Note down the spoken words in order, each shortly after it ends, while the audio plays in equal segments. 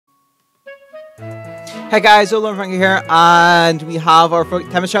Hey guys, Ola Frankie here, and we have our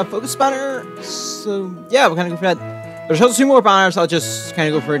tempest focus banner. So yeah, we're kind of go for that. There's also 2 more banners. I'll just kind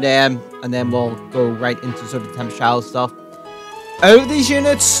of go for them, and then we'll go right into sort of tempest stuff. Out of these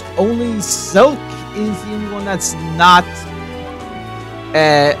units, only Silk is the only one that's not.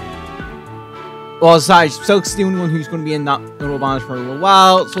 Well, sorry, Silk's the only one who's going to be in notable banners for a little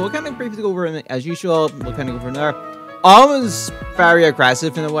while. So we'll kind of briefly go over it as usual. We'll kind of go from there. Is very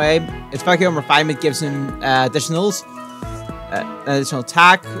aggressive in a way. Its Vacuum Refinement gives him additionals, an additional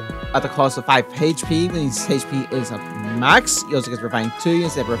attack at the cost of 5 HP when his HP is at max. He also gets Refine 2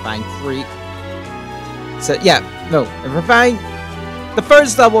 instead of Refine 3. So yeah, no, Refine the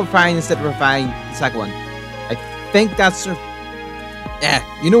first level of Refine instead of Refine the second one. I think that's yeah,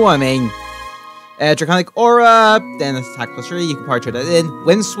 you know what I mean. Draconic Aura, then attack +3. You can power trade that in.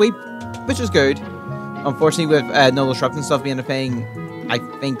 Wind Sweep, which is good. Unfortunately, with no disrupting stuff being a thing, I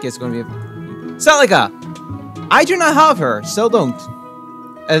think it's going to be a... Celica! I do not have her. Still don't.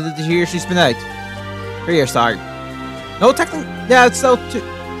 The year she's been out. 3 years, sorry. No, technically... Yeah, it's still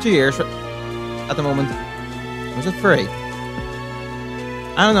 2 years at the moment. Was it 3?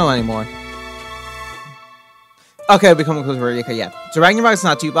 I don't know anymore. Okay, we're coming closer. Okay, yeah. So Ragnarok's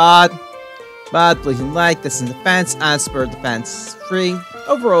not too bad. But Blazing Light, this is defense, and Spur Defense 3.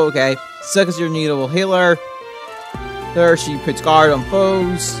 Overall, okay. Silk is your needable healer. There, she puts guard on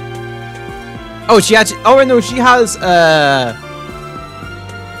foes. Oh, she actually... Oh, no, she has,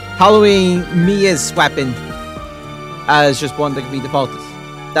 Halloween Mia's weapon as just one that can be defaulted.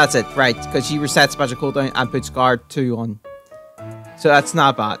 That's it, right. Because she resets magic cooldown and puts guard 2 on. So that's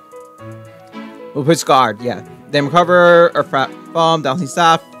not bad. We'll put guard, yeah. Then recover, or bomb, dancing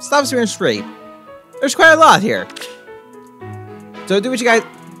staff. Staff is 3. There's quite a lot here. So do what you guys...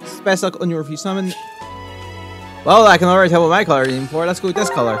 Best luck on your review summon. Well, I can already tell what my color is for. Let's go with this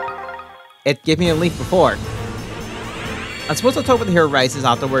color. It gave me a leaf before. I'm supposed to talk about the hero rises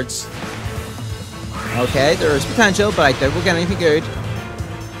afterwards. Okay, there is potential, but I doubt we'll get anything good.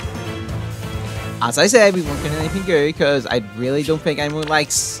 As I said, we won't get anything good because I really don't think anyone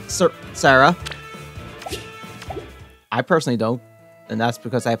likes Sarah. I personally don't, and that's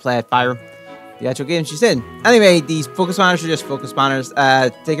because I play at Fire. The actual game she's in. Anyway, these focus banners are just focus banners.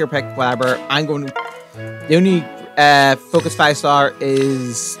 Take your pick, whatever. I'm going to... The only focus 5-star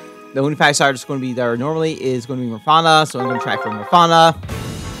is... The only 5-star that's going to be there normally is going to be Murfana. So I'm going to try for Murfana.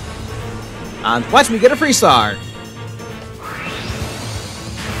 And watch me get a 3-star.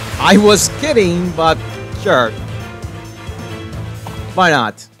 I was kidding, but sure. Why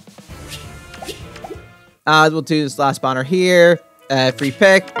not? We'll do this last banner here. Free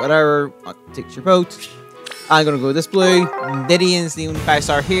pick, whatever. Takes your vote. I'm gonna go with this blue. Nidian's the only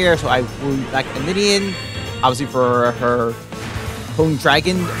 5-star here, so I would like a Nidian. Obviously for her Hone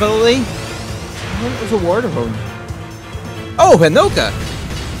Dragon ability. What was a Warder Hone? Oh, Hinoka!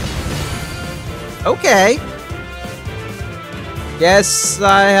 Okay. Guess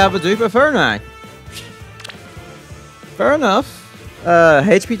I have a dupe of her now. Fair enough.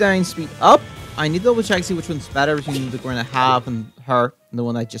 HP down, speed up. I need to double check, see which one's better between the one I have and her, and the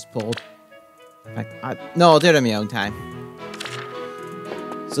one I just pulled. No, I'll do it on my own time.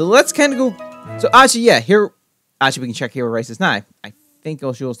 So let's kind of go. So actually, yeah, here. Actually, we can check hero races now. I think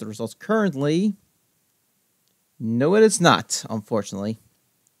it'll show us the results currently. No, it is not, unfortunately.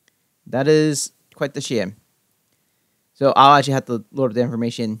 That is quite the shame. So I'll actually have to load the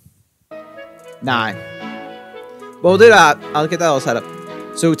information now. We'll do that. I'll get that all set up.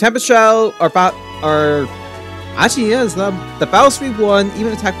 So Tempest Shell or actually yes, the Battle Speed 1,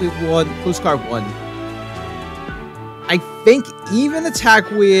 even Attack Wave 1, Close Guard 1. I think even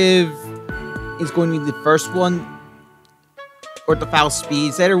Attack Wave is going to be the first one, or the Battle Speed.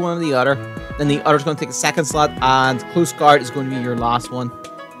 It's either one or the other. Then the other's going to take a second slot, and Close Guard is going to be your last one.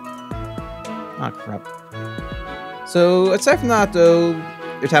 Ah, crap. So aside from that, though,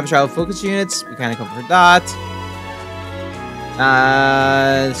 your Tempest Shell focus units, we kind of covered that.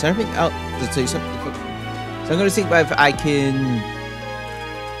 Is there anything else to tell you something? So I'm going to see if I can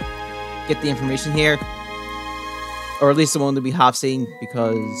get the information here, or at least the one that we have seen,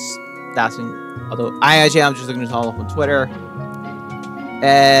 because that's when, although I'm just looking it all up on Twitter.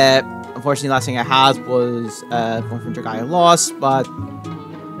 Unfortunately, last thing I had was one from Dragaya Lost, but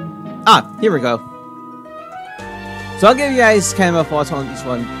here we go. So I'll give you guys kind of my thoughts on each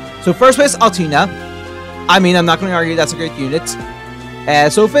one. So first place, Altina. I mean, I'm not going to argue that's a great unit.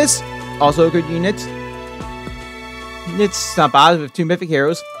 Sophis, also a good unit. It's not bad with 2 mythic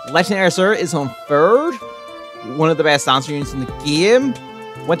heroes. Legendary Sir is on 3rd. One of the best dancer units in the game.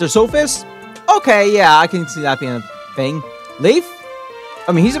 Winter Sophis. Okay, yeah, I can see that being a thing. Leaf?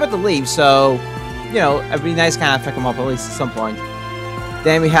 I mean, he's about to leave, so you know, it'd be nice to kind of pick him up at least at some point.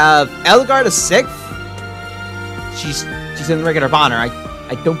 Then we have Eldegard the 6th. She's in the regular banner. I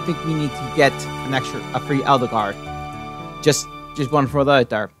don't think we need to get a free Eldegard. Just want to throw that out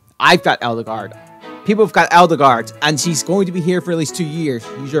there. I've got Eldegard. People have got Eldegard, and she's going to be here for at least 2 years.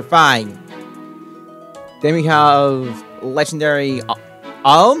 You're fine. Then we have Legendary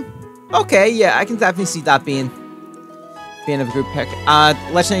Okay, yeah, I can definitely see that being a good pick.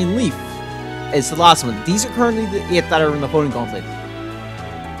 Legendary Leaf is the last one. These are currently the 8 that are in the voting gauntlet.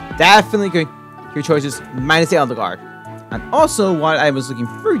 Definitely good choices, minus the Eldegard. And also, while I was looking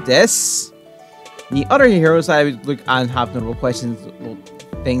through this, the other heroes I would look and have notable questions,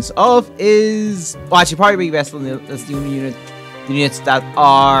 things of is, well, actually, probably best on the units that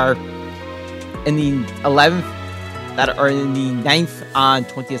are in the 11th, that are in the 9th and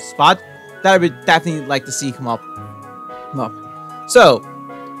 20th spot, that I would definitely like to see come up. So,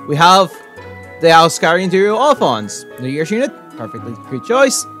 we have the Alskarian Duo Alphons, New Year's unit, perfectly good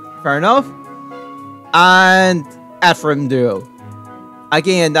choice, fair enough. And Ephraim Duo.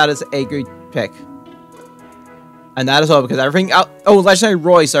 Again, that is a good pick. And that is all because everything else. Oh, Legendary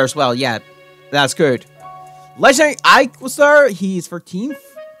Royce there as well. Yeah, that's good. Legendary Ike was there. He's 13th.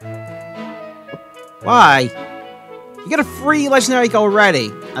 Why? You get a free Legendary Ike already.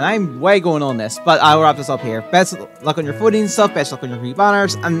 And I'm way going on this. But I'll wrap this up here. Best luck on your footing stuff. Best luck on your free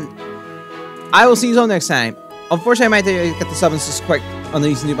banners. And I will see you all next time. Unfortunately, I might get the summons as quick on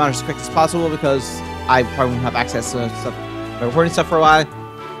these new banners as quick as possible because I probably won't have access to stuff, recording stuff for a while.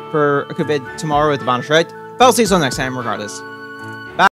 For a good bit tomorrow with the banners, right? But I'll see you all next time regardless.